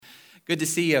Good to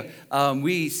see you.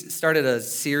 We started a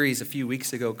series a few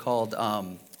weeks ago called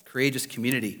Courageous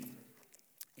Community.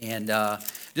 And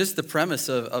just the premise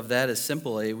of that is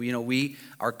simple. We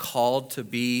are called to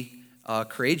be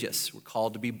courageous. We're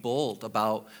called to be bold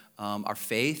about our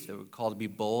faith. We're called to be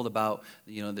bold about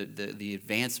the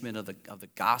advancement of the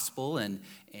gospel, and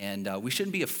we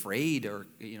shouldn't be afraid or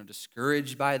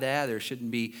discouraged by that. There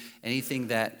shouldn't be anything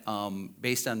that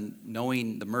based on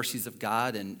knowing the mercies of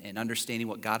God and understanding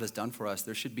what God has done for us.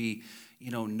 There should be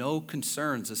no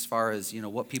concerns as far as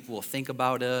what people will think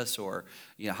about us, or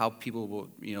how people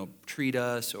will treat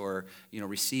us or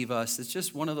receive us. It's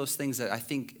just one of those things that I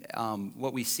think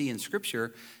what we see in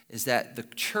Scripture is that the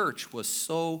church was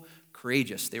so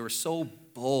courageous. They were so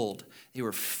bold. They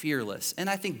were fearless. And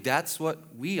I think that's what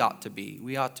we ought to be.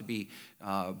 We ought to be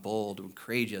bold and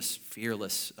courageous,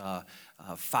 fearless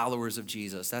followers of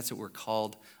Jesus. That's what we're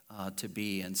called to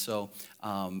be. And so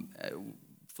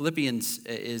Philippians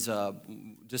is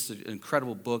just an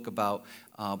incredible book about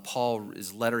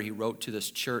Paul's letter he wrote to this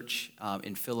church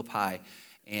in Philippi.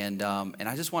 And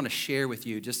I just want to share with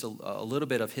you just a little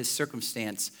bit of his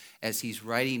circumstance as he's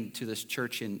writing to this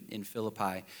church in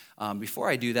Philippi. Before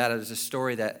I do that, there's a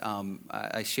story that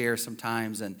I share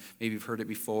sometimes, and maybe you've heard it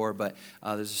before, but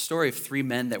there's a story of three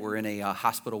men that were in a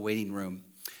hospital waiting room.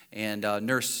 And a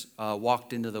nurse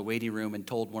walked into the waiting room and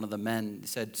told one of the men,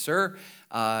 said, "Sir,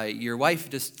 your wife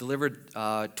just delivered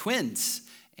twins."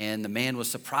 And the man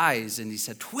was surprised, and he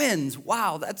said, "Twins?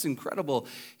 Wow, that's incredible."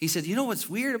 He said, "You know what's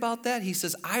weird about that?" He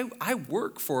says, I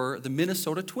work for the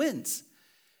Minnesota Twins."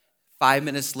 5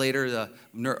 minutes later,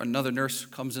 another nurse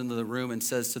comes into the room and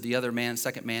says to the other man,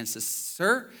 second man, says,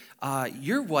 "Sir,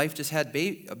 your wife just had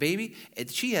a baby, and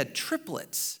she had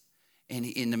triplets." And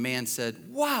the man said,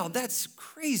 "Wow, that's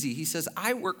crazy." He says,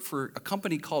 "I work for a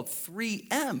company called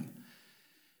 3M.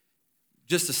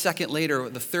 Just a second later,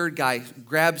 the third guy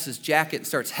grabs his jacket and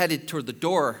starts headed toward the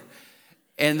door.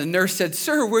 And the nurse said,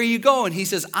 "Sir, where are you going?" He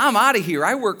says, "I'm out of here.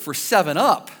 I work for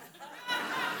 7-Up.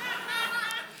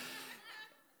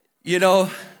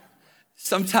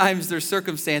 Sometimes there's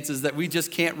circumstances that we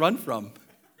just can't run from.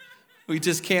 We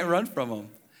just can't run from them.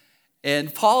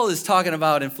 And Paul is talking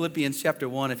about in Philippians chapter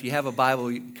 1. If you have a Bible,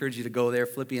 we encourage you to go there,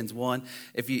 Philippians 1.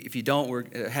 If you don't,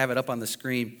 we'll have it up on the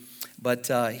screen. But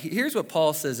here's what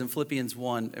Paul says in Philippians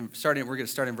 1, and we're going to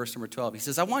start in verse number 12. He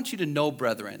says, "I want you to know,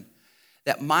 brethren,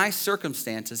 that my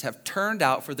circumstances have turned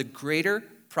out for the greater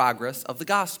progress of the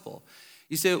gospel."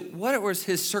 You say, what was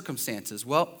his circumstances?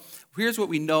 Well, here's what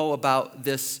we know about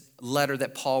this letter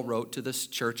that Paul wrote to this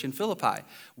church in Philippi.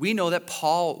 We know that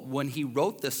Paul, when he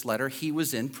wrote this letter, he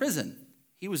was in prison.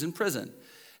 He was in prison.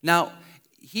 Now,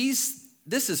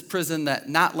 this is prison that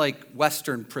not like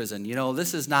Western prison.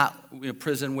 This is not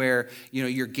prison where,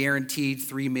 you're guaranteed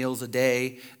 3 meals a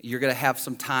day. You're going to have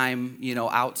some time,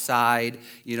 outside.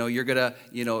 You're going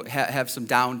to, have some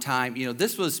downtime.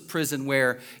 This was prison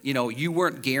where, you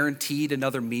weren't guaranteed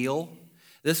another meal.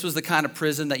 This was the kind of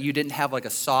prison that you didn't have like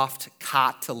a soft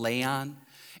cot to lay on.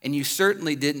 And you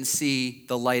certainly didn't see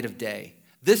the light of day.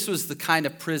 This was the kind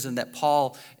of prison that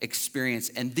Paul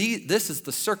experienced. And this is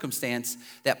the circumstance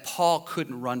that Paul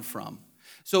couldn't run from.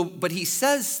 But he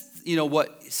says,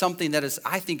 something that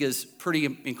I think is pretty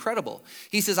incredible.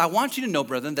 He says, "I want you to know,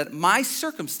 brethren, that my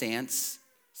circumstances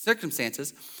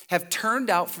have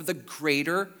turned out for the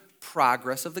greater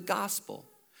progress of the gospel."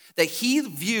 That he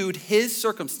viewed his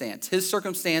circumstance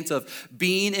of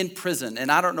being in prison. And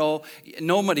I don't know,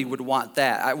 nobody would want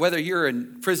that. Whether you're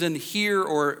in prison here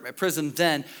or prison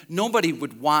then, nobody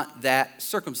would want that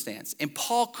circumstance. And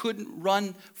Paul couldn't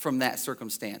run from that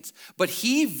circumstance. But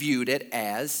he viewed it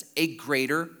as a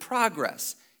greater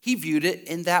progress. He viewed it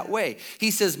in that way.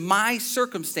 He says, my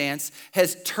circumstance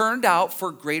has turned out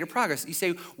for greater progress. You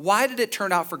say, why did it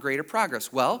turn out for greater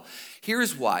progress? Well,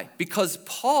 here's why. Because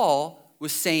Paul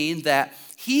was saying that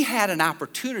he had an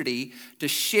opportunity to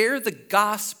share the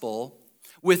gospel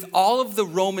with all of the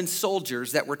Roman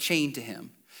soldiers that were chained to him.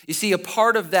 You see, a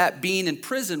part of that being in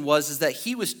prison is that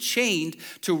he was chained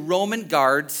to Roman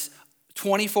guards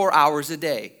 24 hours a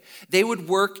day. They would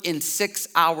work in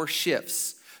 6-hour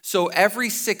shifts. So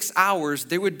every 6 hours,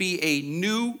 there would be a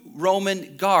new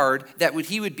Roman guard that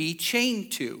he would be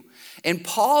chained to. And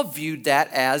Paul viewed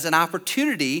that as an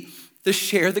opportunity to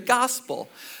share the gospel.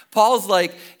 Paul's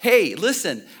like, "Hey,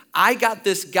 listen, I got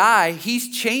this guy.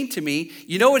 He's chained to me.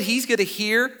 You know what he's going to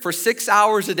hear for 6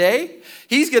 hours a day?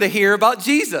 He's going to hear about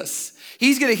Jesus.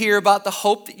 He's going to hear about the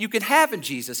hope that you can have in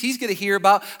Jesus. He's going to hear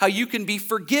about how you can be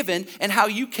forgiven and how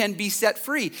you can be set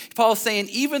free. Paul's saying,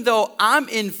 even though I'm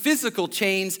in physical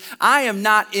chains, I am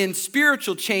not in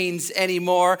spiritual chains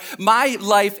anymore. My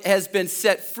life has been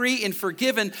set free and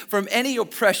forgiven from any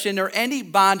oppression or any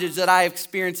bondage that I have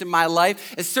experienced in my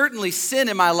life, and certainly sin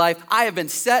in my life. I have been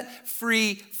set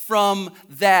free from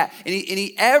that.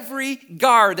 And every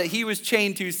guard that he was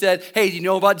chained to said, hey, do you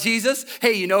know about Jesus?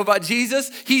 Hey, you know about Jesus?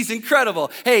 He's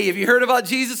incredible. Hey, have you heard about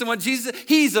Jesus and what Jesus,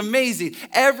 he's amazing.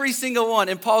 Every single one.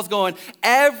 And Paul's going,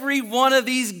 every one of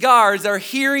these guards are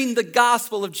hearing the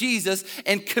gospel of Jesus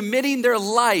and committing their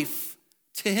life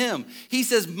to him. He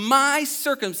says, my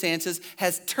circumstances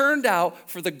has turned out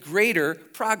for the greater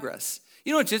progress.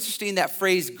 You know what's interesting, that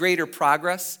phrase, greater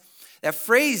progress? That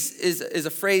phrase is a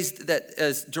phrase that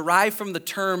is derived from the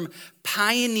term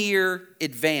pioneer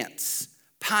advance.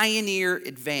 Pioneer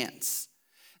advance.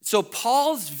 So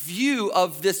Paul's view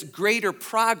of this greater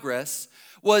progress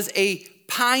was a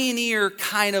pioneer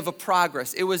kind of a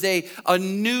progress. It was a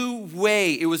new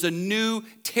way. It was a new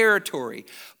territory.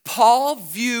 Paul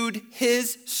viewed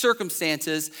his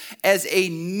circumstances as a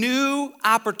new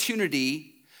opportunity,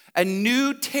 a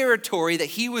new territory that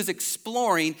he was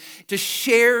exploring to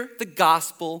share the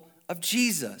gospel of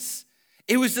Jesus.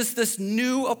 It was just this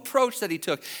new approach that he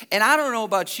took. And I don't know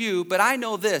about you, but I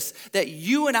know this, that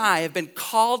you and I have been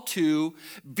called to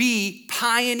be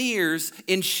pioneers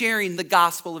in sharing the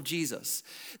gospel of Jesus.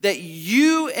 That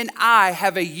you and I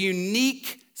have a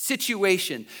unique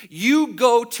situation. You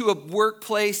go to a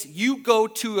workplace, you go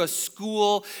to a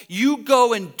school, you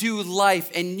go and do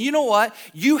life. And you know what?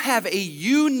 You have a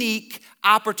unique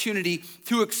opportunity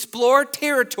to explore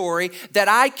territory that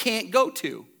I can't go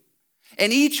to.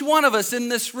 And each one of us in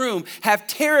this room have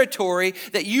territory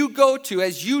that you go to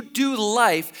as you do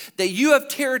life, that you have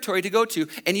territory to go to.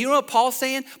 And you know what Paul's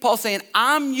saying? Paul's saying,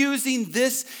 I'm using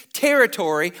this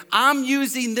territory, I'm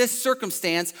using this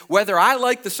circumstance, whether I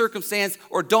like the circumstance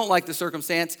or don't like the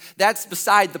circumstance, that's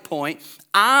beside the point.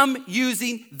 I'm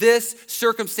using this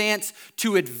circumstance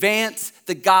to advance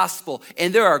the gospel,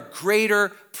 and there are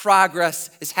greater progress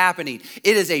is happening.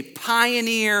 It is a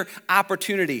pioneer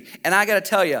opportunity. And I got to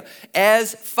tell you,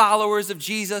 as followers of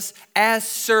Jesus, as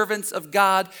servants of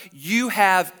God, you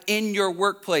have in your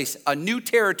workplace a new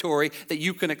territory that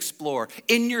you can explore.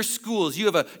 In your schools, you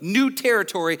have a new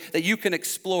territory that you can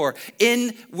explore.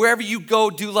 In wherever you go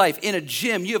do life, in a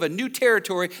gym, you have a new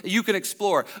territory that you can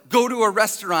explore. Go to a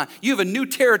restaurant, you have a new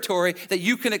territory that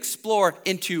you can explore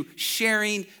into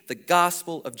sharing the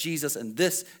gospel of Jesus. And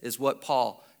this is what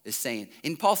Paul is saying.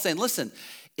 And Paul's saying, listen,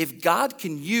 if God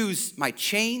can use my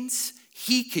chains,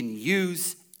 he can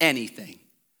use anything.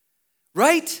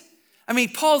 Right? I mean,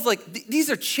 Paul's like, these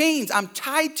are chains. I'm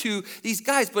tied to these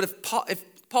guys. But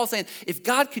if Paul's saying, if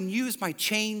God can use my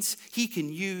chains, he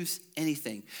can use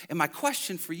anything. And my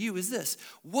question for you is this: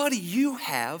 what do you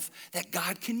have that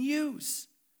God can use?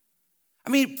 I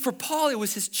mean, for Paul, it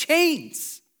was his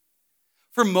chains.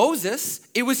 For Moses,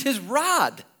 it was his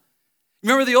rod.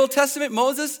 Remember the Old Testament,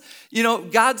 Moses? You know,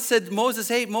 God said to Moses,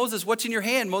 hey, Moses, what's in your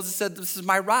hand? Moses said, this is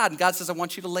my rod. And God says, I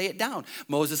want you to lay it down.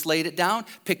 Moses laid it down,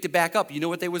 picked it back up. You know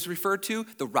what they was referred to?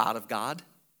 The rod of God.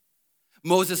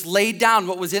 Moses laid down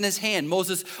what was in his hand.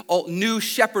 Moses knew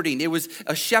shepherding. It was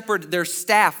a shepherd, their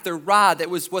staff, their rod. That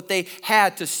was what they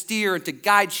had to steer and to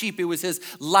guide sheep. It was his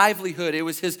livelihood. It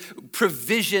was his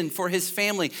provision for his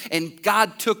family. And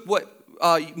God took what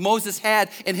Moses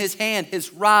had in his hand,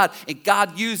 his rod, and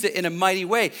God used it in a mighty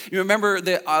way. You remember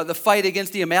the fight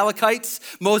against the Amalekites?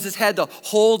 Moses had to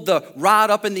hold the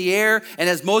rod up in the air, and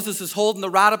as Moses was holding the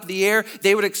rod up in the air,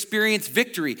 they would experience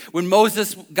victory. When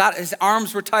Moses got his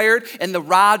arms were tired and the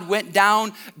rod went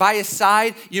down by his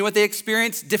side, you know what they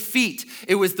experienced? Defeat.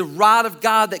 It was the rod of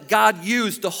God that God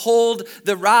used to hold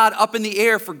the rod up in the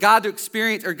air for God to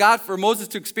experience, or God for Moses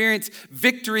to experience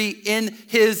victory in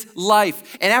his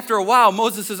life. And after a while,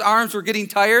 Moses' arms were getting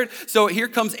tired. So here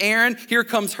comes Aaron, here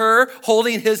comes Hur,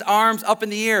 holding his arms up in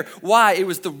the air. Why? It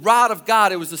was the rod of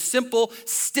God. It was a simple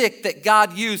stick that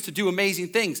God used to do amazing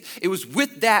things. It was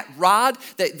with that rod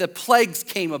that the plagues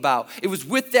came about. It was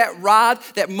with that rod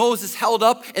that Moses held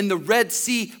up and the Red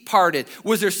Sea parted.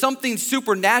 Was there something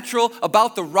supernatural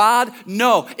about the rod?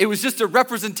 No, it was just a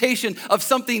representation of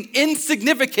something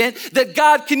insignificant that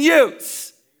God can use.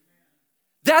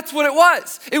 That's what it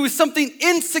was. It was something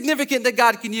insignificant that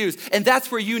God can use. And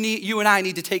that's where you and I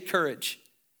need to take courage.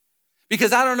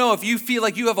 Because I don't know if you feel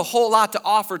like you have a whole lot to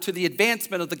offer to the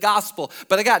advancement of the gospel,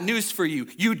 but I got news for you.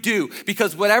 You do.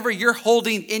 Because whatever you're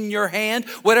holding in your hand,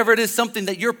 whatever it is, something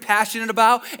that you're passionate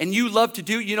about and you love to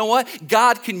do, you know what?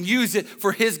 God can use it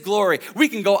for his glory. We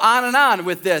can go on and on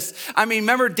with this. I mean,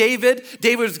 remember David?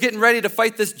 David was getting ready to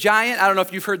fight this giant. I don't know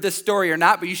if you've heard this story or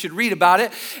not, but you should read about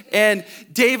it. And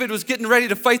David was getting ready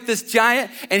to fight this giant,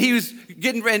 and he was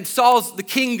and Saul's, the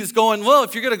king, is going, well,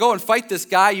 if you're going to go and fight this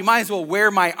guy, you might as well wear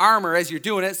my armor as you're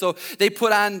doing it. So they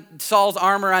put on Saul's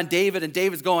armor on David, and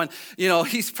David's going,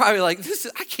 he's probably like,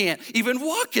 I can't even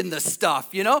walk in this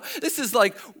stuff, This is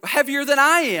like heavier than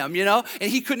I am,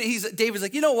 And David's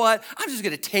like, you know what? I'm just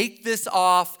going to take this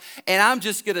off, and I'm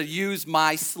just going to use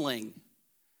my sling.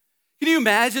 Can you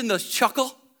imagine the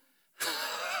chuckle?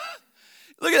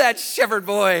 Look at that shepherd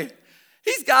boy.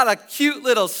 He's got a cute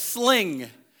little sling.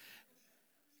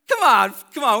 Come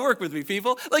on, work with me,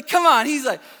 people. Like, come on. He's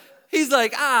like,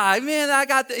 man, I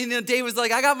got David's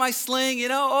like, I got my sling,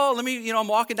 let me, I'm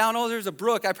walking down, there's a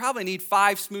brook. I probably need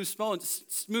 5 smooth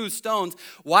stones.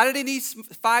 Why did he need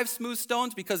 5 smooth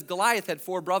stones? Because Goliath had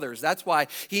 4 brothers. That's why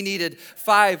he needed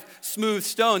 5 smooth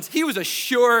stones. He was a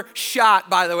sure shot,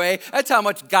 by the way. That's how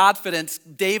much confidence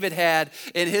David had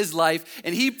in his life.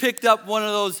 And he picked up one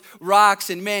of those rocks,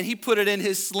 and man, he put it in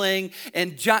his sling,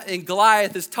 and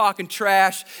Goliath is talking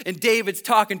trash, and David's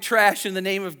talking trash in the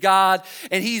name of God,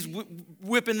 and he's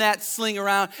whipping that sling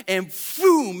around, and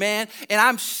boom, man. And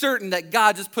I'm certain that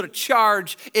God just put a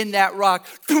charge in that rock,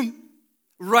 boom,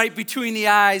 right between the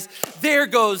eyes. There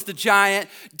goes the giant.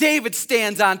 David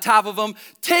stands on top of him,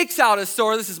 takes out his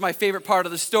sword. This is my favorite part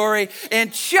of the story,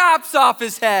 and chops off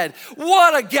his head.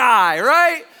 What a guy,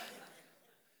 right?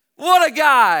 What a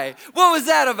guy. What was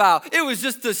that about? It was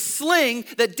just the sling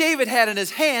that David had in his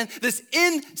hand, this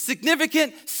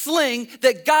insignificant sling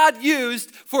that God used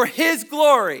for his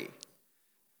glory.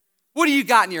 What do you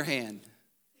got in your hand?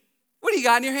 What do you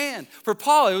got in your hand? For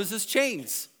Paul, it was his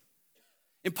chains.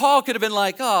 And Paul could have been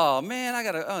like, oh man, I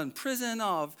got to in prison.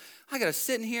 I got to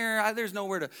sit in here. There's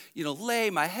nowhere to lay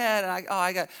my head. And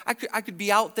I could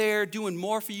be out there doing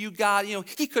more for you, God.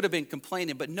 He could have been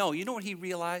complaining, but no. You know what he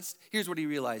realized? Here's what he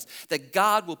realized: that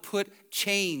God will put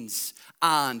chains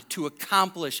on to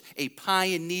accomplish a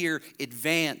pioneer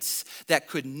advance that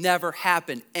could never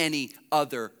happen any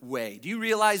other way. Do you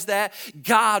realize that?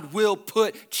 God will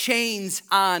put chains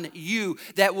on you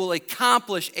that will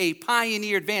accomplish a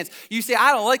pioneer advance. You say,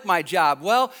 I don't like my job.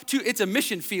 Well, it's a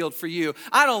mission field for you.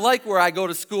 I don't like where I go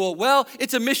to school. Well,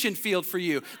 it's a mission field for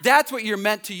you. That's what you're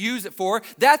meant to use it for.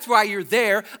 That's why you're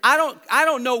there. I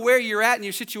don't know where you're at in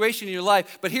your situation in your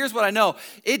life, but here's what I know.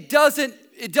 It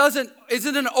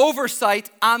isn't an oversight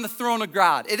on the throne of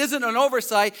God. It isn't an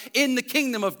oversight in the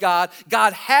kingdom of God.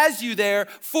 God has you there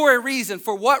for a reason.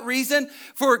 For what reason?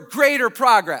 For greater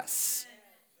progress.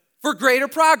 For greater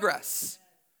progress.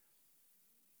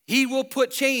 He will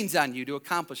put chains on you to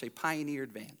accomplish a pioneer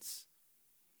advance.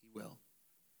 He will.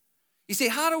 You say,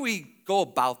 how do we go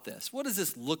about this? What does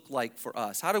this look like for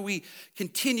us? How do we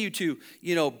continue to,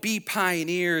 be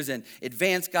pioneers and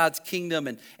advance God's kingdom?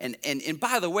 And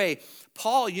by the way,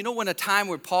 Paul, when a time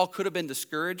where Paul could have been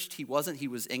discouraged, he wasn't, he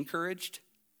was encouraged.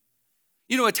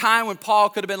 A time when Paul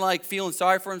could have been like feeling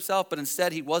sorry for himself, but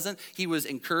instead he wasn't. He was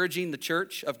encouraging the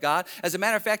church of God. As a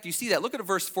matter of fact, you see that. Look at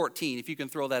verse 14, if you can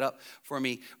throw that up for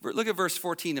me. Look at verse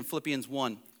 14 in Philippians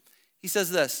 1. He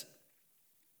says this: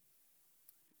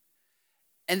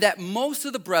 and that most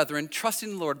of the brethren, trusting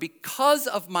the Lord, because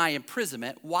of my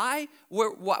imprisonment, why?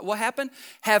 What happened?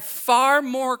 Have far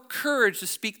more courage to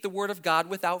speak the word of God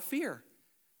without fear.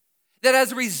 That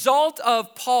as a result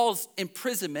of Paul's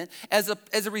imprisonment, as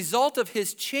a result of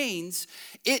his chains,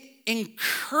 it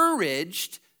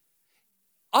encouraged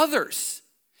others.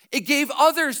 It gave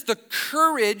others the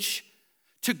courage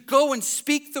to go and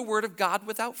speak the word of God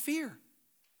without fear.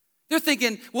 They're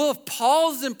thinking, well, if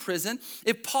Paul's in prison,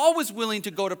 if Paul was willing to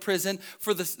go to prison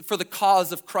for the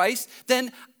cause of Christ,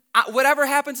 then whatever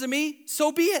happens to me,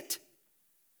 so be it.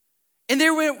 And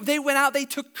they went out, they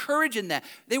took courage in that.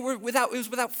 It was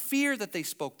without fear that they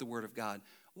spoke the word of God.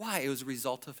 Why? It was a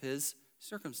result of his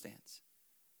circumstance.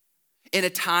 In a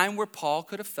time where Paul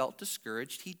could have felt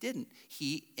discouraged, he didn't.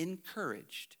 He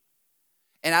encouraged.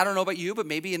 And I don't know about you, but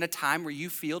maybe in a time where you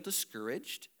feel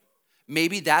discouraged,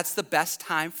 maybe that's the best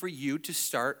time for you to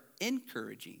start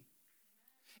encouraging.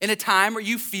 In a time where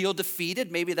you feel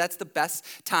defeated, maybe that's the best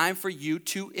time for you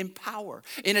to empower.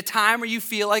 In a time where you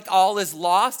feel like all is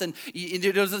lost and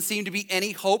there doesn't seem to be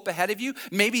any hope ahead of you,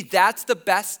 maybe that's the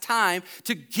best time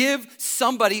to give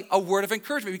somebody a word of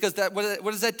encouragement, because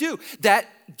what does that do? That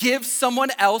gives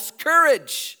someone else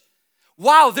courage.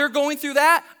 Wow, they're going through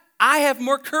that? I have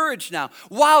more courage now.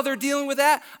 While they're dealing with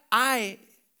that, I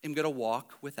am going to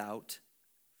walk without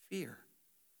fear.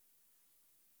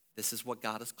 This is what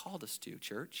God has called us to,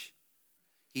 church.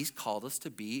 He's called us to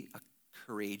be a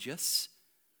courageous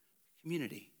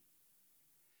community.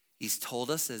 He's told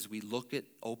us as we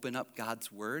open up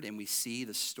God's word and we see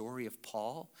the story of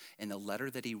Paul and the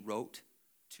letter that he wrote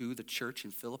to the church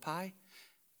in Philippi.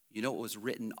 You know what was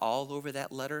written all over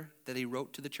that letter that he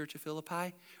wrote to the church of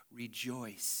Philippi?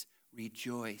 Rejoice,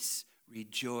 rejoice,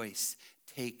 rejoice.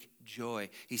 Take joy.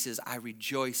 He says, I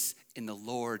rejoice in the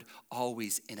Lord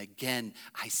always. And again,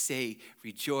 I say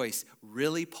rejoice.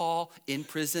 Really, Paul, in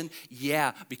prison?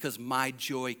 Yeah, because my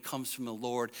joy comes from the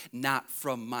Lord, not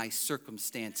from my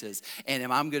circumstances. And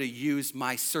I'm going to use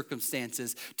my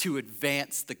circumstances to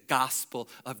advance the gospel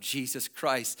of Jesus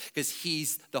Christ because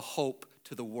he's the hope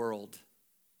to the world.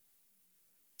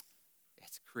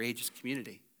 It's a courageous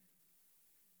community.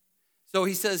 So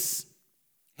he says,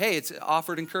 hey, it's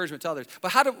offered encouragement to others.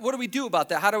 But what do we do about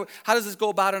that? How does this go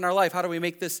about in our life? How do we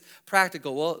make this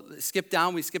practical? Well, we skip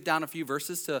down a few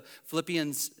verses to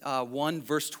Philippians 1,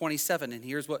 verse 27. And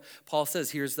here's what Paul says.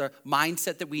 Here's the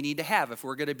mindset that we need to have if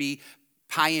we're going to be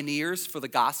pioneers for the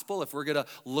gospel, if we're going to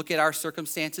look at our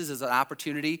circumstances as an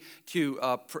opportunity to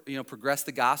progress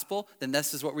the gospel, then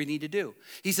this is what we need to do.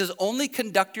 He says, only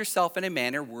conduct yourself in a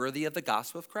manner worthy of the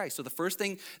gospel of Christ. So the first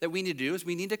thing that we need to do is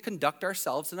we need to conduct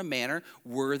ourselves in a manner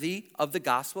worthy of the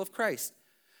gospel of Christ.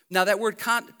 Now that word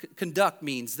conduct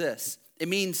means this. It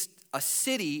means a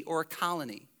city or a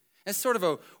colony. It's sort of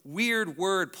a weird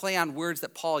word, play on words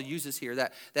that Paul uses here.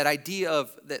 That idea of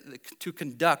to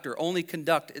conduct or only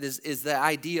conduct is the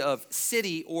idea of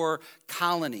city or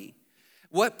colony.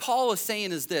 What Paul is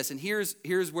saying is this, and here's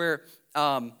where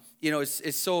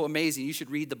it's so amazing. You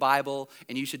should read the Bible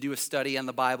and you should do a study on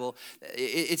the Bible.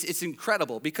 It's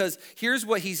incredible because here's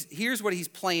what he's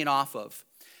playing off of.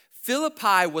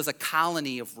 Philippi was a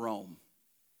colony of Rome.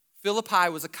 Philippi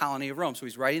was a colony of Rome. So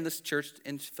he's writing this church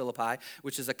in Philippi,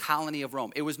 which is a colony of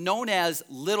Rome. It was known as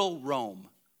Little Rome.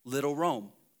 Little Rome.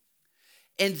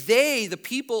 And the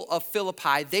people of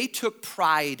Philippi, they took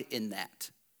pride in that.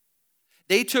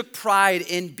 They took pride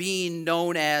in being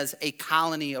known as a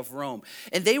colony of Rome.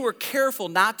 And they were careful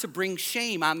not to bring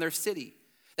shame on their city.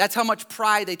 That's how much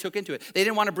pride they took into it. They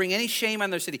didn't want to bring any shame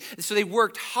on their city. So they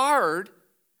worked hard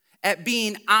at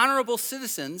being honorable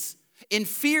citizens in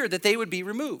fear that they would be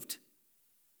removed.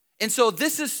 And so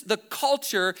this is the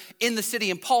culture in the city,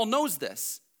 and Paul knows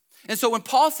this. And so when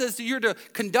Paul says that you're to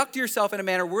conduct yourself in a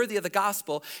manner worthy of the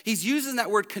gospel, he's using that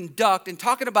word conduct and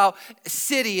talking about a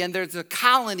city, and there's a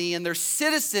colony, and there's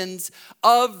citizens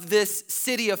of this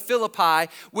city of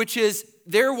Philippi, which is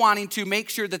they're wanting to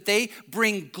make sure that they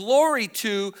bring glory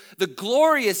to the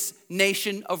glorious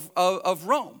nation of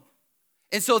Rome.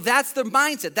 And so that's their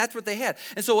mindset. That's what they had.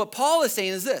 And so what Paul is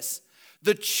saying is this.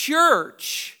 The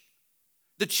church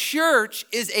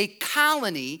is a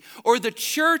colony, or the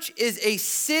church is a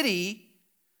city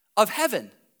of heaven.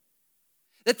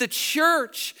 That the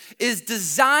church is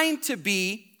designed to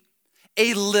be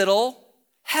a little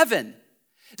heaven.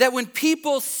 That when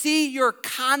people see your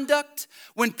conduct,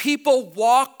 when people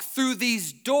walk through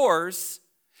these doors,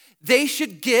 they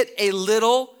should get a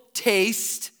little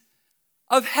taste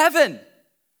of heaven.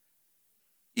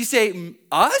 You say,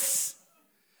 us?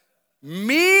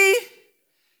 Me?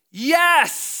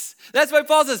 Yes. That's why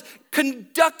Paul says,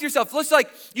 conduct yourself. Looks like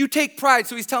you take pride.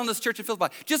 So he's telling this church in Philippi,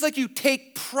 just like you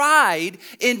take pride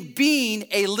in being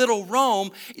a little Rome,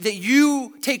 that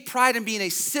you take pride in being a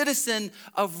citizen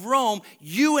of Rome,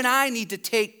 you and I need to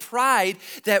take pride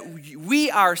that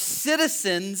we are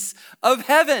citizens of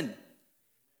heaven.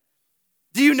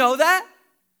 Do you know that?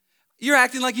 You're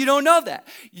acting like you don't know that.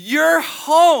 Your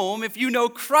home, if you know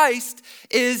Christ,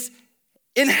 is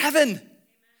in heaven.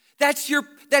 That's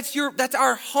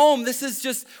our home.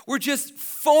 We're just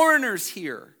foreigners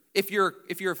here if you're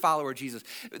a follower of Jesus.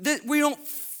 We don't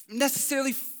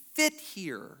necessarily fit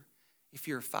here if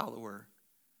you're a follower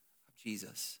of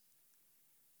Jesus.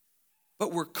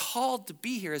 But we're called to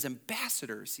be here as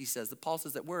ambassadors, he says. Paul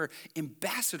says that we're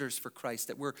ambassadors for Christ,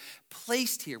 that we're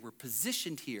placed here, we're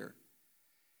positioned here.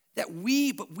 But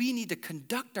we need to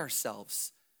conduct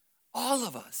ourselves, all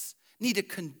of us need to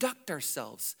conduct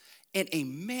ourselves in a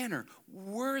manner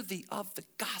worthy of the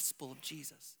gospel of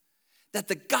Jesus. That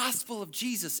the gospel of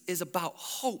Jesus is about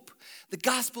hope. The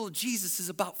gospel of Jesus is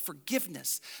about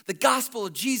forgiveness. The gospel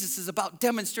of Jesus is about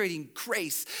demonstrating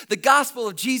grace. The gospel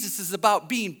of Jesus is about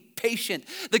being patient.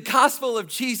 The gospel of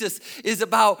Jesus is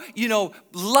about,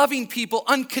 loving people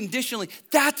unconditionally.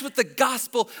 That's what the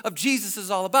gospel of Jesus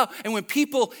is all about. And when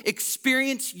people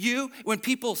experience you, when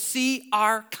people see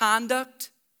our conduct,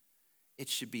 it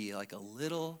should be like a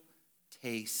little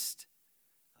taste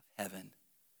of heaven.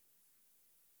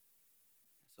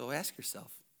 So ask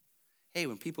yourself, hey,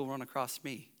 when people run across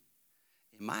me,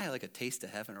 am I like a taste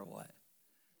of heaven or what?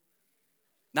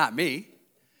 Not me,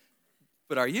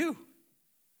 but are you?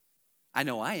 I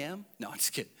know I am. No, I'm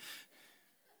just kidding.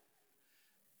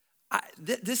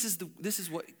 This is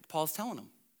what Paul's telling them.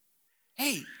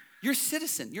 Hey, you're a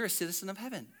citizen. You're a citizen of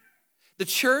heaven. The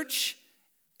church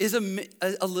is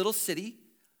a little city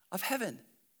of heaven.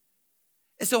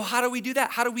 And so how do we do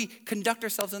that? How do we conduct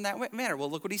ourselves in that manner?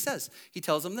 Well, look what he says. He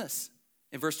tells them this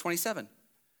in verse 27.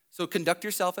 So conduct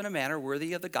yourself in a manner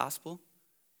worthy of the gospel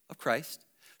of Christ,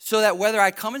 so that whether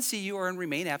I come and see you or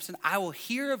remain absent, I will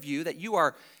hear of you that you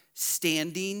are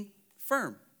standing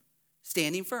firm.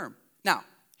 Standing firm. Now,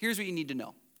 here's what you need to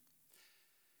know.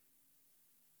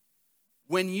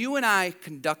 When you and I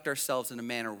conduct ourselves in a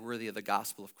manner worthy of the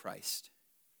gospel of Christ,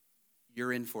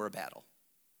 you're in for a battle.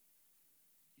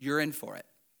 You're in for it.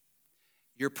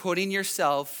 You're putting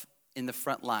yourself in the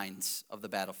front lines of the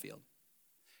battlefield.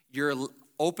 You're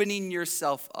opening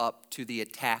yourself up to the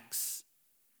attacks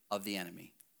of the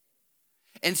enemy.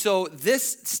 And so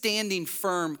this standing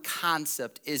firm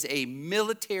concept is a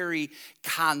military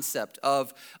concept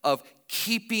of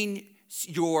keeping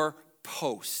your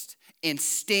post and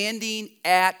standing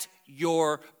at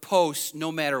your post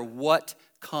no matter what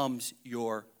comes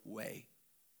your way.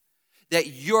 That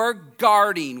you're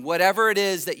guarding whatever it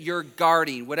is that you're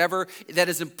guarding, whatever that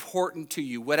is important to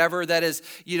you, whatever that is,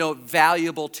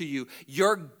 valuable to you.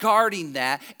 You're guarding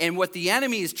that. And what the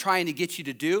enemy is trying to get you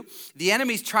to do, the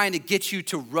enemy's trying to get you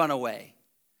to run away.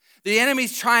 The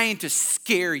enemy's trying to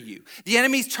scare you. The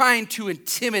enemy's trying to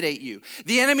intimidate you.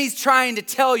 The enemy's trying to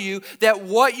tell you that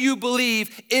what you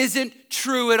believe isn't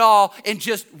true at all and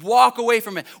just walk away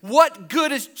from it. What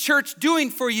good is church doing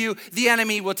for you? The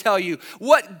enemy will tell you.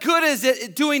 What good is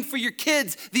it doing for your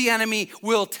kids? The enemy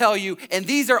will tell you. And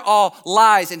these are all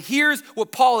lies. And here's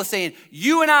what Paul is saying.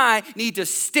 You and I need to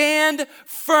stand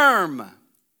firm.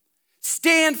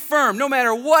 Stand firm. No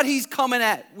matter what he's coming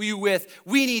at you with,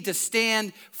 we need to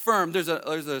stand firm. There's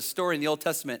a story in the Old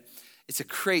Testament. It's a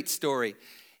great story.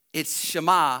 It's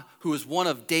Shammah, who was one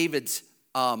of David's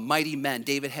mighty men.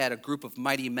 David had a group of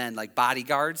mighty men, like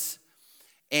bodyguards,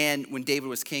 and when David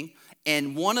was king.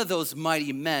 And one of those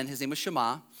mighty men, his name was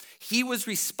Shammah, he was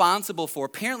responsible for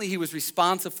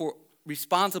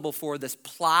this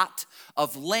plot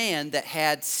of land that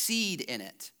had seed in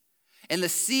it. And the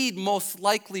seed most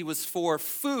likely was for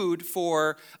food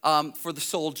for the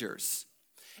soldiers.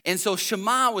 And so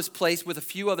Shammah was placed with a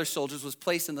few other soldiers, was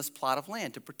placed in this plot of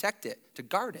land to protect it, to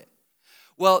guard it.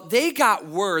 Well, they got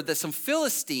word that some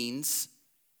Philistines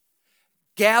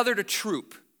gathered a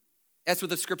troop. That's what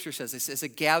the scripture says. It says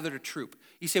it gathered a troop.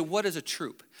 You say, what is a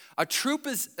troop? A troop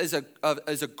is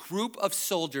a group of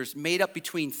soldiers made up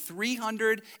between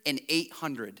 300 and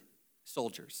 800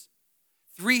 soldiers.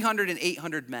 300 and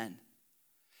 800 men.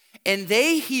 And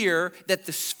they hear that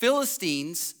the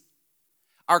Philistines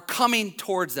are coming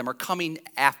towards them, are coming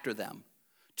after them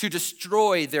to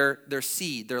destroy their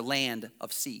seed, their land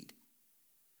of seed.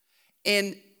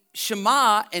 And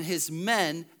Shammah and his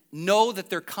men know that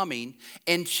they're coming,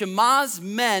 and Shammah's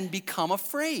men become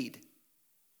afraid.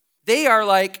 They are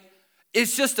like,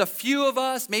 it's just a few of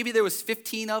us. Maybe there was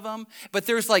 15 of them, but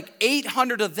there's like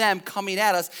 800 of them coming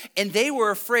at us, and they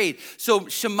were afraid. So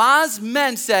Shammah's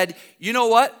men said, you know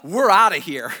what? We're out of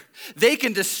here. They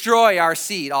can destroy our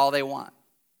seed all they want.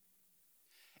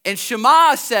 And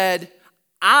Shammah said,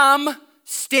 I'm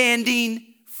standing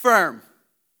firm.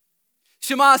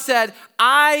 Shammah said,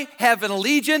 I have an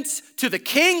allegiance to the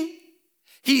king.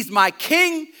 He's my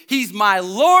king. He's my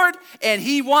Lord. And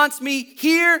he wants me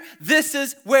here. This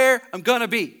is where I'm going to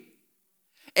be.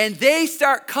 And they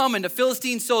start coming to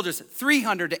Philistine soldiers,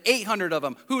 300 to 800 of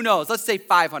them. Who knows? Let's say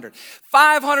 500.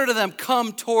 500 of them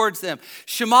come towards them.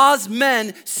 Shammah's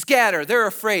men scatter. They're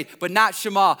afraid, but not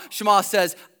Shammah. Shammah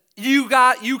says,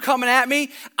 you coming at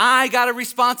me? I got a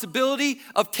responsibility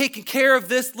of taking care of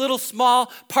this little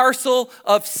small parcel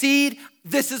of seed.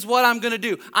 This is what I'm going to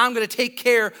do. I'm going to take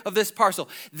care of this parcel.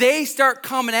 They start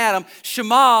coming at him.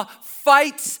 Shammah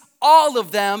fights all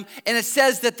of them, and it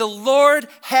says that the Lord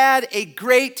had a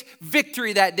great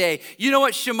victory that day. You know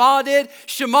what Shammah did?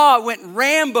 Shammah went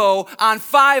Rambo on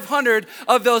 500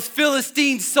 of those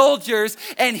Philistine soldiers,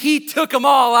 and he took them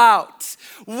all out.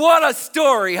 What a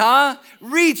story, huh?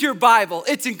 Read your Bible.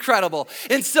 It's incredible.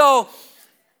 And so,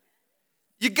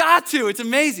 you got to. It's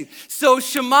amazing. So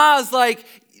Shammah's like,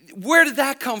 where did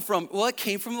that come from? Well, it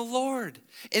came from the Lord.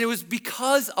 And it was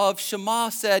because of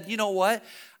Shammah said, you know what?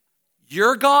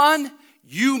 You're gone.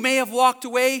 You may have walked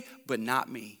away, but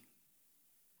not me.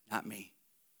 not me.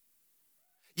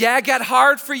 Yeah, it got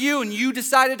hard for you and you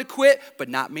decided to quit, but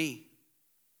not me.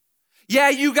 Yeah,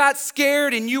 you got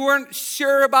scared and you weren't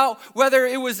sure about whether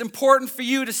it was important for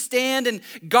you to stand and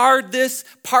guard this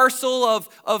parcel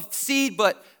of seed,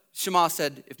 but Shema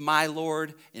said, if my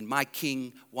Lord and my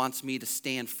King wants me to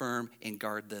stand firm and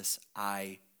guard this,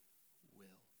 I will.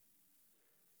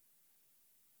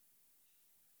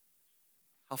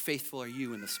 How faithful are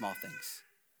you in the small things?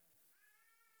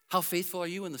 How faithful are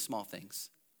you in the small things?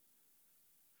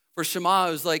 For Shema,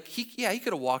 it was like, he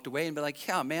could have walked away and been like,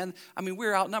 yeah, man, we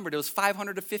were outnumbered. It was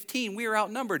 500 to 15. We were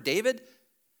outnumbered, David.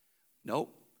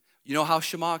 Nope. You know how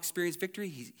Shema experienced victory?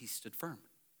 He stood firm.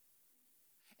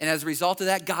 And as a result of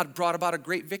that, God brought about a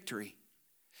great victory.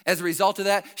 As a result of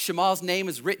that, Shema's name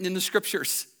is written in the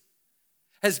scriptures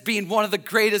as being one of the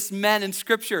greatest men in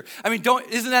scripture.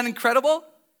 Isn't that incredible?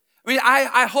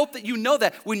 I hope that you know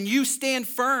that when you stand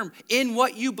firm in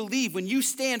what you believe, when you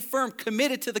stand firm,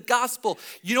 committed to the gospel,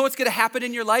 you know what's going to happen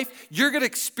in your life? You're going to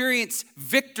experience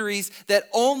victories that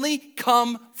only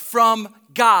come from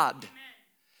God. Amen.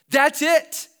 That's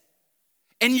it.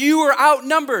 And you were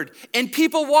outnumbered, and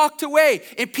people walked away,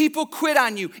 and people quit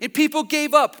on you, and people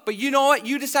gave up. But you know what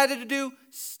you decided to do?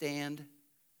 Stand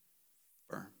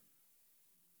firm.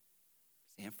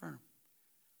 Stand firm.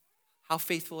 How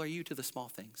faithful are you to the small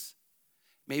things?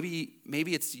 Maybe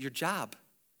it's your job.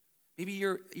 Maybe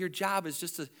your job is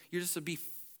just to be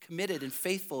committed and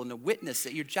faithful and a witness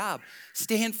at your job.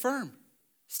 Stand firm.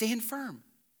 Stand firm.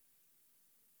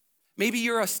 Maybe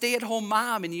you're a stay-at-home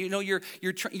mom and you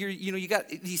got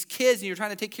these kids and you're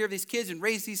trying to take care of these kids and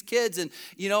raise these kids and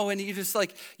you just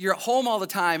like you're at home all the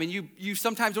time and you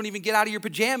sometimes don't even get out of your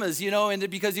pajamas, and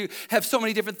because you have so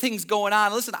many different things going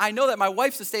on. Listen, I know that my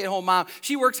wife's a stay-at-home mom.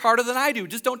 She works harder than I do.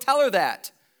 Just don't tell her that.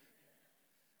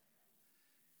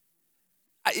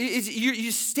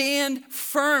 You stand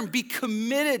firm, be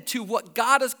committed to what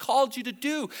God has called you to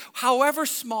do, however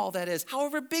small that is,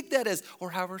 however big that is,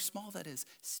 or however small that is.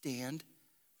 Stand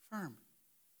firm.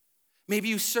 Maybe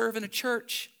you serve in a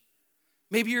church.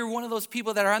 Maybe you're one of those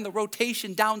people that are on the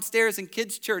rotation downstairs in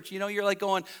kids' church. You're like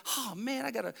going, oh man,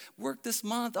 I got to work this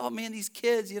month. Oh man, these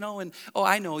kids, and oh,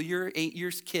 I know your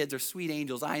kids are sweet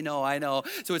angels. I know.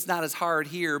 So it's not as hard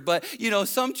here. But,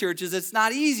 some churches, it's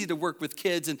not easy to work with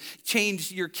kids and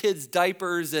change your kids'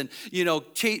 diapers and,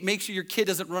 make sure your kid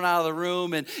doesn't run out of the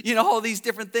room and, all these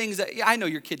different things. I know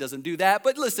your kid doesn't do that.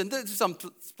 But listen, there's some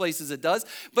places it does.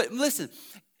 But listen,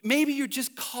 maybe you're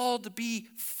just called to be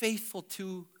faithful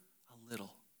to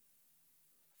little.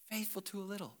 Faithful to a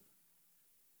little.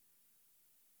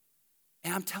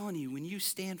 And I'm telling you, when you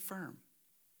stand firm,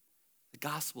 the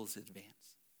gospel is advanced.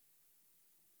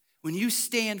 When you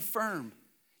stand firm,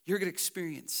 you're going to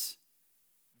experience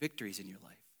victories in your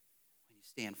life. When you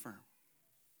stand firm.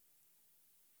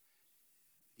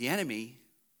 The enemy,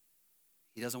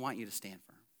 he doesn't want you to stand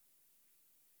firm.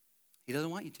 He doesn't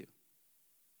want you to.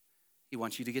 He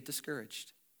wants you to get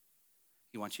discouraged.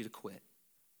 He wants you to quit.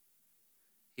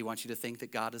 He wants you to think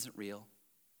that God isn't real.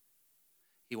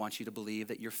 He wants you to believe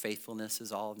that your faithfulness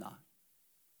is all naught.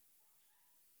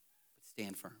 But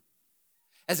stand firm.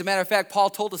 As a matter of fact, Paul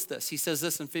told us this. He says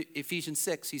this in Ephesians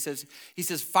 6. He says,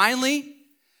 finally,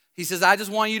 I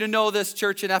just want you to know this,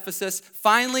 church in Ephesus.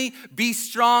 Finally, be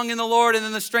strong in the Lord and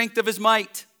in the strength of his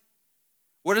might.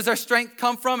 Where does our strength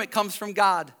come from? It comes from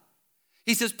God.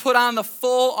 He says, put on the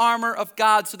full armor of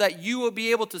God so that you will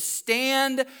be able to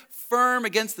stand firm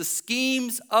against the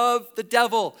schemes of the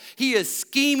devil. He is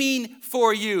scheming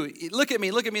for you. Look at me.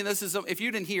 This is, if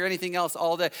you didn't hear anything else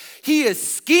all day, he is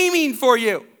scheming for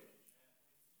you.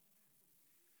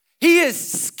 He is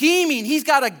scheming. He's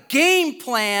got a game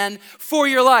plan for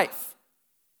your life.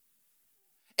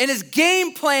 And his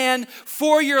game plan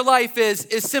for your life is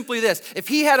simply this. If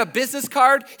he had a business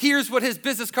card, here's what his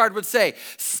business card would say.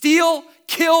 Steal,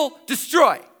 kill,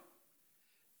 destroy.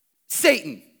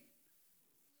 Satan.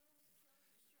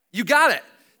 You got it.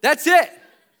 That's it.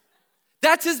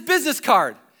 That's his business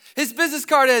card. His business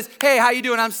card is, hey, how you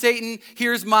doing? I'm Satan.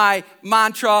 Here's my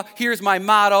mantra. Here's my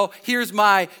motto. Here's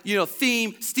my,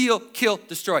 theme. Steal, kill,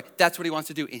 destroy. That's what he wants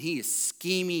to do. And he is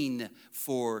scheming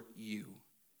for you.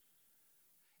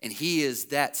 And he is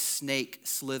that snake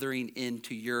slithering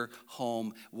into your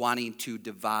home, wanting to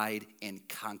divide and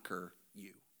conquer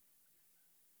you.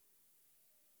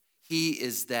 He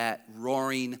is that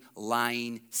roaring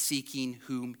lion, seeking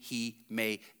whom he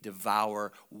may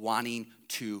devour, wanting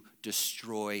to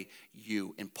destroy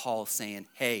you. And Paul's saying,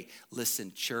 hey,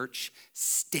 listen, church,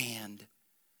 stand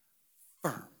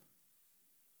firm.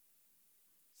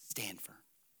 Stand firm.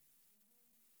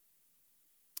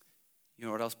 You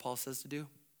know what else Paul says to do?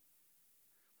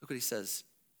 Look what he says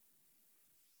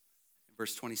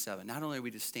verse 27. Not only are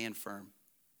we to stand firm.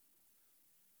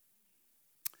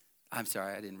 I'm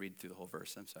sorry, I didn't read through the whole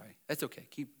verse. I'm sorry. That's okay.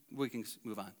 We can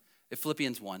move on.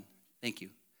 Philippians 1. Thank you.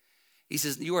 He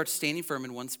says, you are standing firm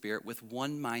in one spirit with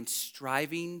one mind,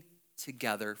 striving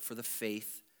together for the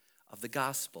faith of the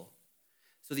gospel.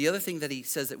 So the other thing that he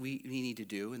says that we need to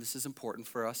do, and this is important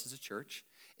for us as a church,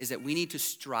 is that we need to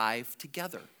strive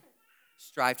together.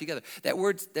 Strive together. That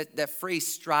word, that phrase,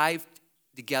 strive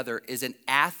together, is an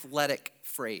athletic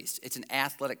phrase. It's an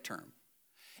athletic term.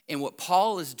 And what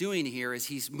Paul is doing here is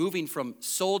he's moving from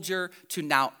soldier to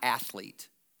now athlete.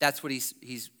 That's what he's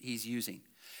using.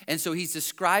 And so he's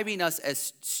describing us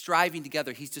as striving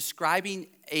together. He's describing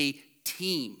a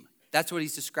team. That's what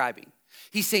he's describing.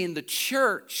 He's saying the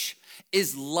church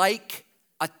is like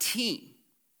a team.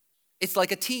 It's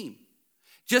like a team.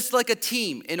 Just like a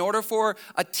team, in order for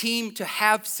a team to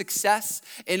have success,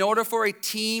 in order for a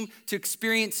team to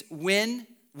experience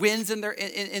wins in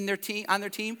their team, on their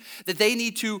team, that they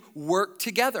need to work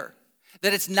together.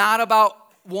 That it's not about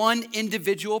one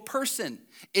individual person.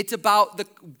 It's about the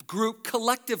group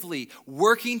collectively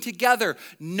working together,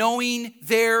 knowing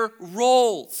their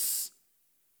roles.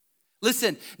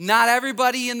 Listen, not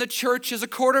everybody in the church is a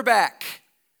quarterback.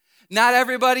 Not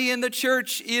everybody in the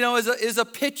church, is a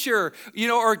pitcher,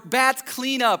 or bats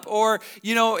cleanup, or,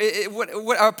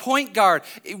 a point guard.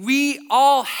 We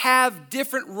all have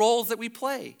different roles that we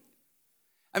play.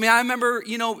 I mean, I remember,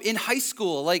 in high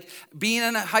school, like being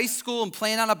in a high school and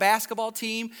playing on a basketball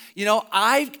team,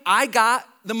 I got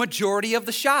the majority of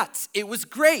the shots. It was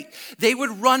great. They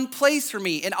would run plays for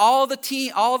me, and all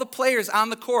the players on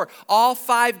the court, all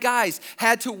 5 guys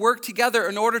had to work together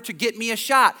in order to get me a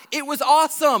shot. It was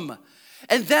awesome.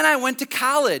 And then I went to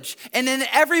college, and then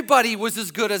everybody was as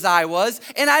good as I was,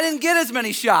 and I didn't get as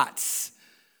many shots.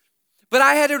 But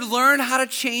I had to learn how to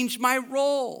change my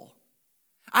role.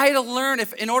 I had to learn,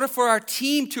 in order for our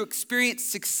team to experience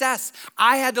success,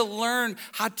 I had to learn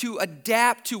how to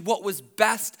adapt to what was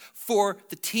best for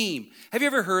the team. Have you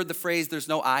ever heard the phrase, there's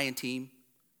no I in team?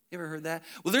 You ever heard that?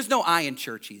 Well, there's no I in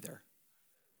church either.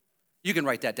 You can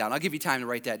write that down. I'll give you time to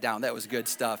write that down. That was good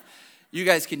stuff. You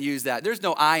guys can use that. There's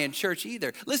no I in church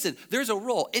either. Listen, there's a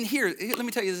role. And here, let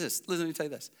me tell you this.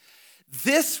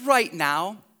 This right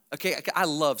now, okay, I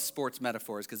love sports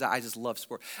metaphors because I just love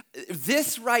sport.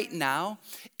 This right now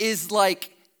is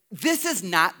like, this is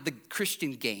not the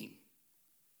Christian game.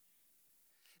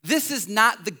 This is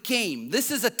not the game. This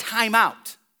is a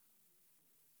timeout.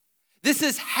 This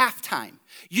is halftime.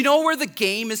 You know where the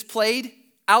game is played?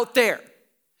 Out there.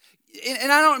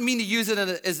 And I don't mean to use it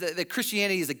as that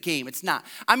Christianity is a game. It's not.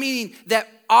 I mean that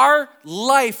our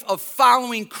life of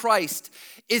following Christ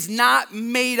is not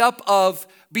made up of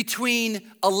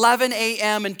between 11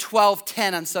 a.m. and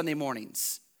 12:10 on Sunday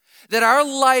mornings. That our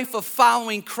life of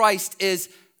following Christ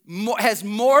has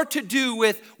more to do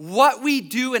with what we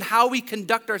do and how we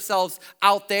conduct ourselves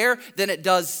out there than it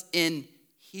does in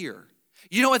here.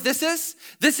 You know what this is?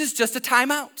 This is just a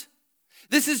timeout.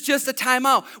 This is just a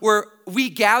timeout where we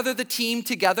gather the team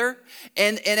together,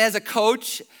 and as a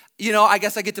coach, I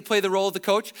guess I get to play the role of the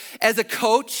coach. As a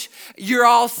coach, you're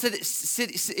all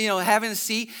having a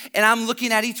seat, and I'm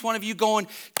looking at each one of you going,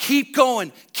 keep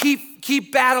going,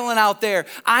 keep battling out there.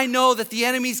 I know that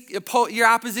the your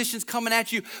opposition's coming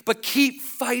at you, but keep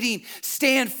fighting,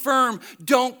 stand firm,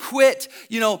 don't quit.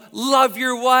 Love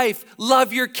your wife,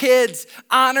 love your kids,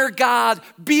 honor God,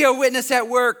 be a witness at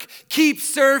work, keep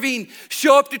serving,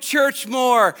 show up to church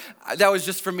more. That was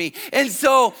just for me. And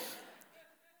so,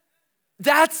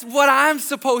 that's what I'm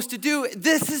supposed to do.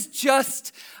 This is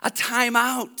just a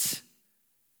timeout.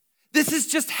 This is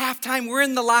just halftime. We're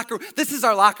in the locker room. This is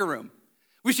our locker room.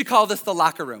 We should call this the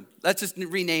locker room. Let's just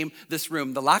rename this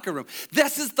room the locker room.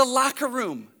 This is the locker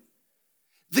room.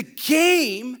 The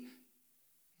game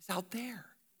is out there.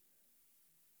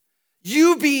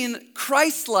 You being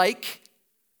Christ-like,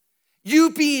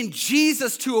 you being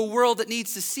Jesus to a world that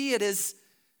needs to see it is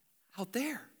out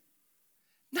there.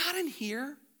 Not in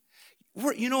here.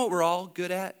 You know what we're all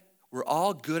good at? We're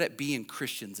all good at being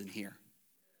Christians in here.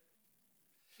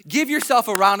 Give yourself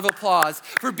a round of applause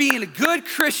for being a good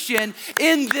Christian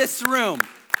in this room.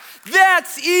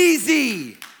 That's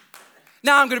easy.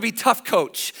 Now I'm going to be tough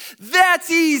coach.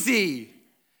 That's easy.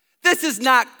 This is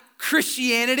not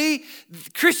Christianity.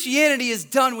 Christianity is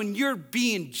done when you're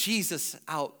being Jesus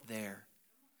out there.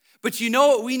 But you know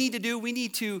what we need to do? We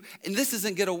need to, and this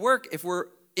isn't going to work if we're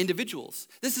individuals.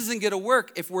 This isn't going to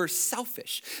work if we're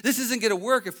selfish. This isn't going to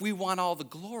work if we want all the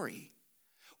glory.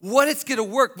 What it's going to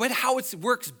work, how it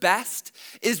works best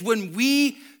is when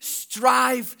we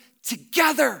strive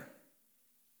together.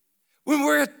 When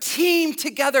we're a team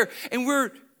together and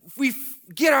we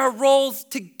get our roles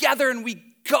together and we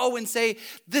go and say,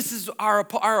 this is our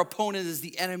opponent is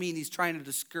the enemy and he's trying to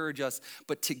discourage us,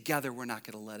 but together we're not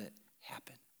going to let it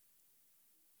happen.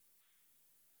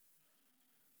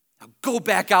 Now go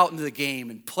back out into the game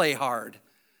and play hard.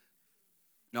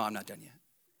 No, I'm not done yet.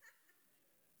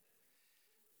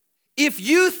 If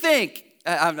you think,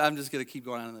 I'm just going to keep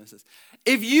going on this.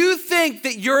 If you think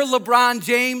that you're LeBron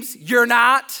James, you're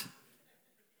not.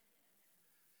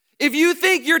 If you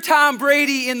think you're Tom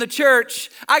Brady in the church,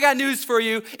 I got news for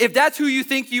you. If that's who you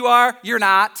think you are, you're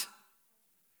not.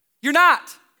 You're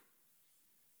not.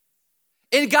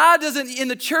 And God doesn't, in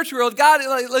the church world, God,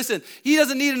 listen, he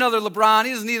doesn't need another LeBron.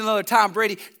 He doesn't need another Tom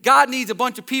Brady. God needs a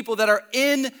bunch of people that are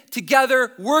in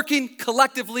together, working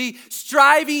collectively,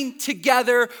 striving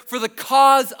together for the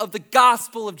cause of the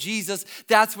gospel of Jesus.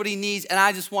 That's what he needs. And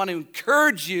I just want to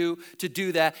encourage you to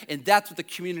do that. And that's what the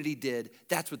community did.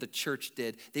 That's what the church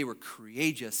did. They were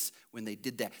courageous when they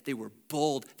did that. They were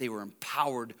bold. They were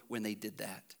empowered when they did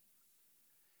that.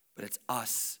 But it's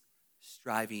us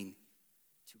striving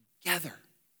together.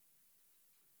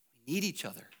 We need each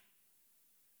other.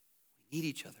 We need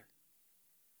each other.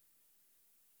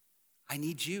 I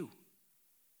need you.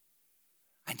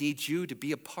 I need you to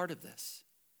be a part of this.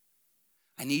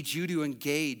 I need you to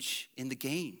engage in the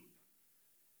game.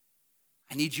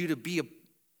 I need you to be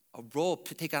a role,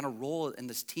 to take on a role in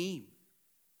this team.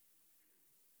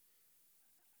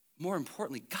 More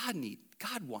importantly,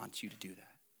 God wants you to do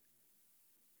that.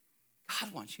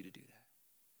 God wants you to do that.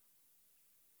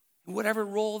 Whatever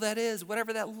role that is,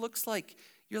 whatever that looks like,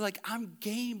 you're like, I'm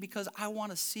game because I want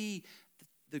to see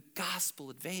the gospel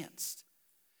advanced.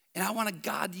 And I want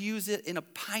God to use it in a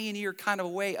pioneer kind of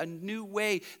way, a new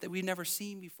way that we've never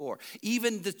seen before.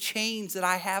 Even the chains that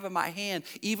I have in my hand,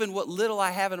 even what little I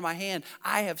have in my hand,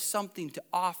 I have something to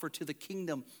offer to the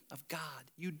kingdom of God.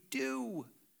 You do.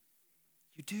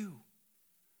 You do.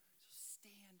 So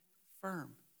stand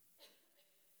firm and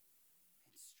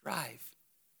strive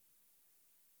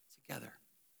together.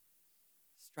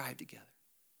 Strive together.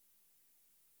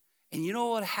 And you know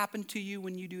what happened to you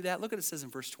when you do that? Look at what it says in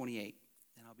verse 28,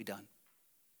 and I'll be done.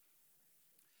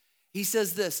 He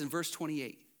says this in verse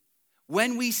 28.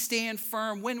 When we stand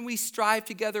firm, when we strive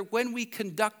together, when we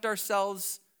conduct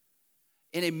ourselves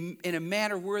in a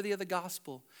manner worthy of the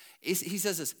gospel, he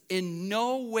says this, in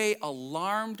no way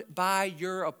alarmed by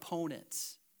your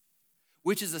opponents,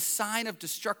 which is a sign of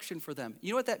destruction for them.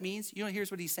 You know what that means?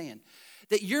 Here's what he's saying.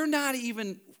 That you're not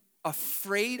even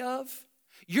afraid of,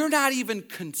 you're not even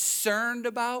concerned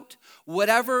about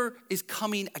whatever is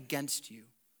coming against you.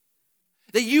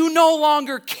 That you no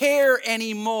longer care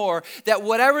anymore that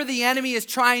whatever the enemy is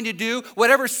trying to do,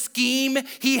 whatever scheme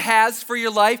he has for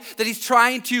your life, that he's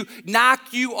trying to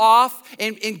knock you off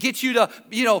and get you to,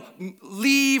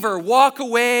 leave or walk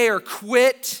away or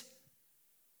quit,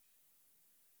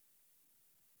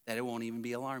 that it won't even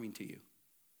be alarming to you.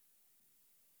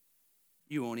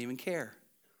 You won't even care.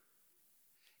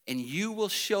 And you will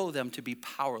show them to be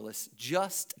powerless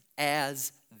just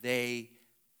as they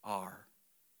are.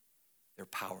 They're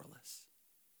powerless.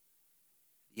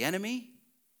 The enemy,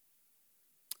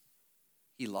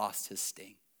 he lost his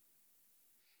sting.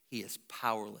 He is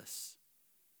powerless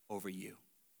over you.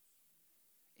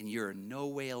 And you're in no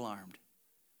way alarmed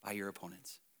by your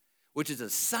opponents, which is a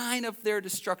sign of their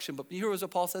destruction. But hear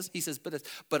what Paul says? He says,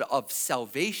 but of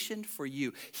salvation for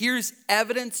you. Here's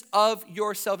evidence of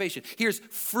your salvation. Here's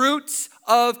fruits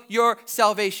of your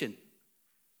salvation.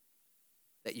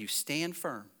 That you stand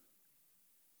firm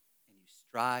and you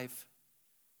strive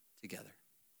together.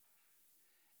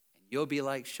 And you'll be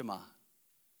like Shammah.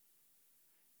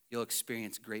 You'll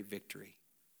experience great victory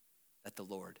that the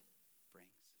Lord brings.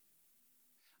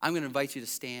 I'm going to invite you to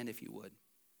stand if you would.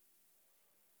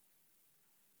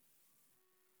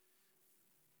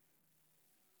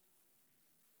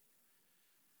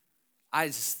 I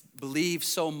just believe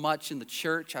so much in the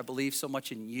church. I believe so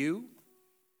much in you.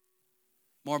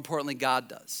 More importantly, God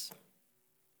does.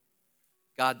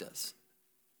 God does.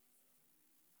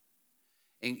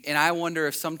 And I wonder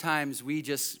if sometimes we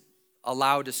just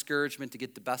allow discouragement to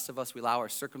get the best of us. We allow our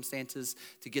circumstances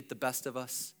to get the best of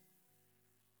us.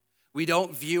 We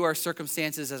don't view our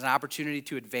circumstances as an opportunity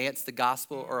to advance the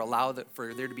gospel or allow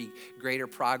for there to be greater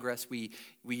progress. We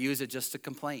use it just to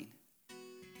complain.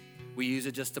 We use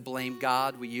it just to blame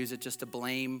God. We use it just to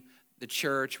blame the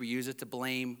church. We use it to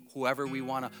blame whoever we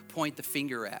want to point the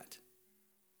finger at.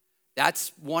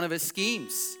 That's one of his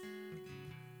schemes.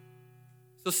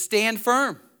 So stand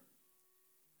firm.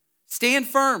 Stand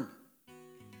firm.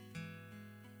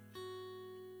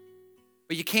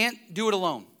 But you can't do it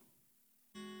alone.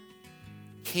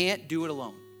 Can't do it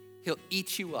alone. He'll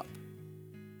eat you up.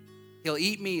 He'll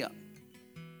eat me up.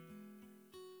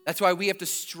 That's why we have to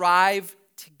strive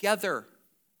together.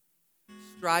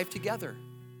 Strive together.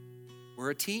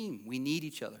 We're a team. We need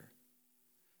each other.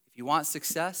 If you want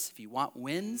success, if you want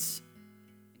wins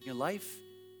in your life,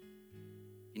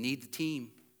 you need the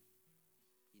team.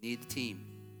 You need the team.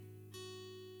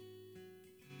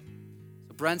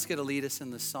 So Brent's going to lead us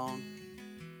in this song.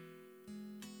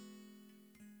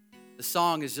 The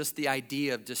song is just the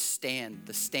idea of just stand.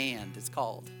 The stand, it's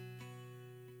called.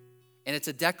 And it's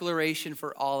a declaration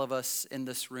for all of us in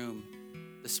this room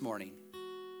this morning.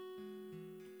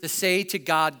 To say to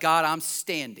God, God, I'm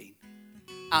standing.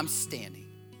 I'm standing.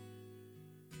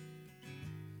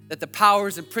 That the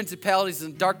powers and principalities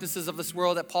and darknesses of this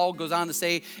world that Paul goes on to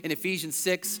say in Ephesians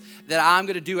 6, that I'm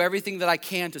going to do everything that I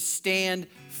can to stand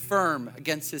firm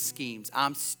against his schemes.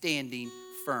 I'm standing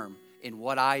firm in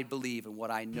what I believe and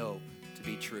what I know to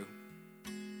be true.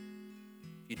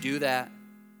 If you do that,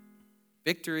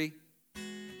 victory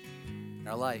in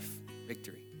our life,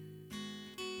 victory.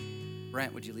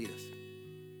 Brent, would you lead us?